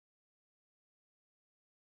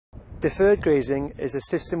Deferred grazing is a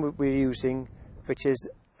system we're using which is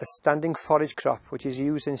a standing forage crop which is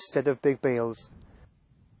used instead of big bales.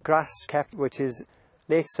 Grass kept which is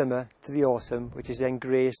late summer to the autumn, which is then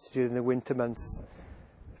grazed during the winter months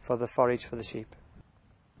for the forage for the sheep.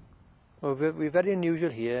 Well, we're very unusual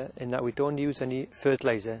here in that we don't use any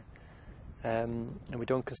fertiliser and we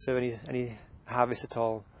don't conserve any harvest at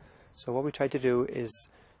all. So what we try to do is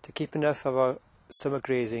to keep enough of our summer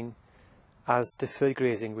grazing as deferred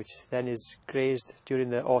grazing, which then is grazed during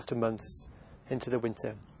the autumn months into the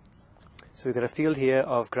winter. So we've got a field here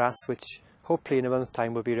of grass which hopefully in a month's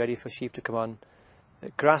time will be ready for sheep to come on. The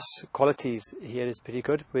grass qualities here is pretty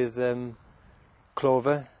good with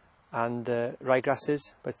clover and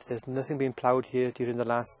ryegrasses, but there's nothing been ploughed here during the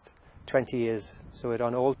last 20 years. So we're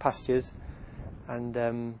on old pastures,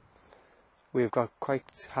 and we've got quite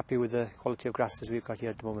happy with the quality of grasses we've got here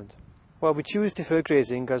at the moment. Well, we choose deferred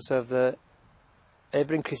grazing because of the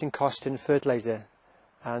ever-increasing cost in fertiliser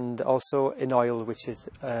and also in oil, which is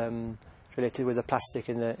related with the plastic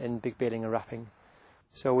in big baling and wrapping.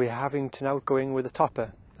 So we're having to now going with a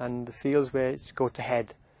topper, and the fields where it's go to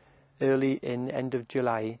head early in end of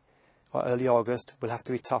July or early August will have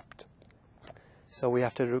to be topped. So we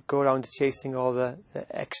have to go around chasing all the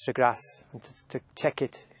extra grass and to check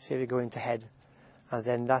it, see if we're going to head, and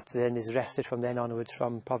then that then is rested from then onwards,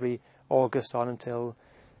 from probably August on until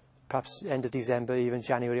perhaps end of December, even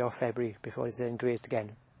January or February, before it's then grazed again.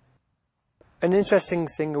 An interesting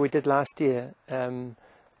thing we did last year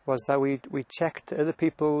was that we checked other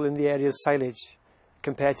people in the area's silage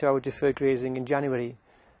compared to our deferred grazing in January,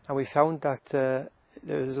 and we found that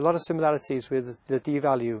there's a lot of similarities with the D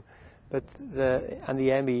value and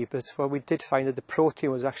the ME, but what we did find that the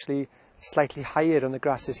protein was actually slightly higher on the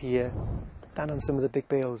grasses here than on some of the big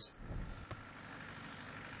bales.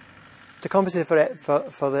 To compensate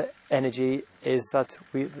for the energy is that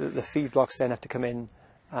the feed blocks then have to come in,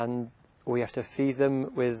 and we have to feed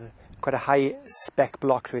them with quite a high spec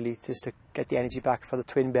block really, just to get the energy back for the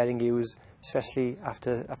twin bearing ewes, especially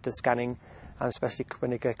after scanning and especially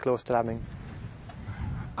when they get close to lambing.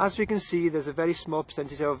 As we can see, there's a very small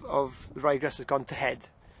percentage of ryegrass has gone to head.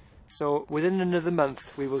 So within another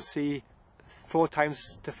month we will see 4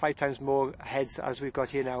 times to 5 times more heads as we've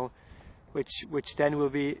got here now, which then will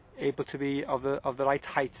be able to be of the right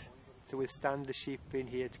height to withstand the sheep being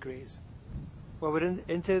here to graze. Well, we're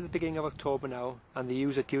into the beginning of October now, and the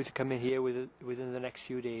ewes are due to come in here within the next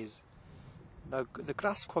few days. Now, the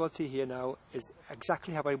grass quality here now is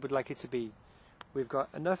exactly how I would like it to be. We've got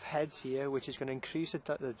enough heads here, which is going to increase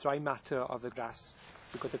the dry matter of the grass.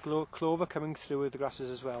 We've got the clover coming through with the grasses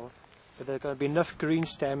as well, but there's going to be enough green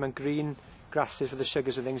stem and green grasses for the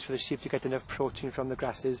sugars and things for the sheep to get enough protein from the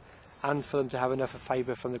grasses, and for them to have enough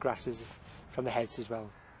fibre from the grasses, from the heads as well.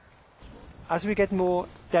 As we get more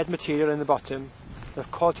dead material in the bottom, the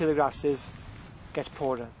quality of the grasses gets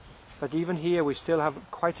poorer. But even here we still have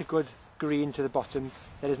quite a good green to the bottom.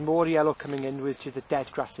 There is more yellow coming in with the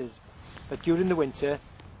dead grasses. But during the winter,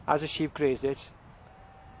 as the sheep graze it,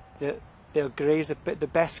 they'll graze the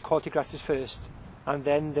best quality grasses first, and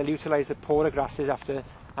then they'll utilise the poorer grasses after,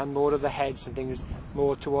 and more of the heads and things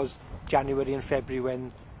more towards January and February,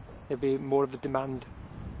 when there'll be more of the demand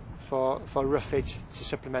for roughage to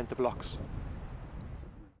supplement the blocks.